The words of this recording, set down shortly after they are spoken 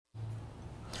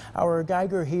Our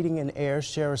Geiger Heating and Air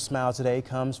Share a Smile today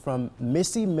comes from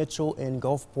Missy Mitchell in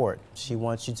Gulfport. She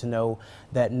wants you to know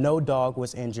that no dog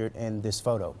was injured in this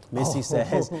photo. Missy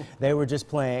says they were just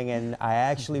playing, and I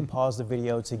actually paused the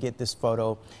video to get this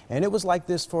photo, and it was like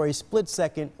this for a split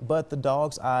second, but the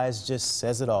dog's eyes just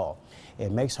says it all.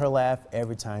 It makes her laugh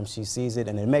every time she sees it,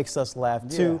 and it makes us laugh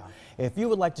too. If you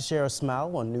would like to share a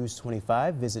smile on News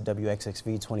 25, visit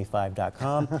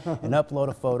WXXV25.com and upload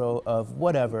a photo of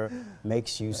whatever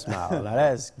makes you smile. Now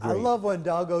that's great. I love when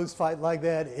doggos fight like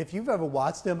that. If you've ever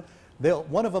watched them,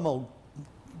 one of them will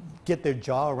get their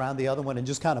jaw around the other one and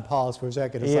just kind of pause for a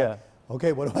second. It's like,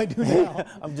 okay, what do I do now?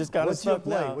 I'm just kind of stuck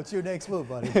now. What's your next move,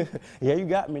 buddy? Yeah, you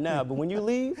got me now. But when you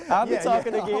leave, I'll be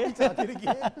talking again. I'll be talking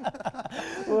again.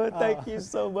 Well, thank you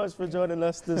so much for joining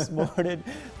us this morning.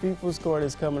 People's Court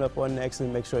is coming up on next,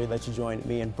 and make sure that you join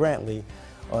me and Brantley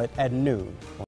at noon.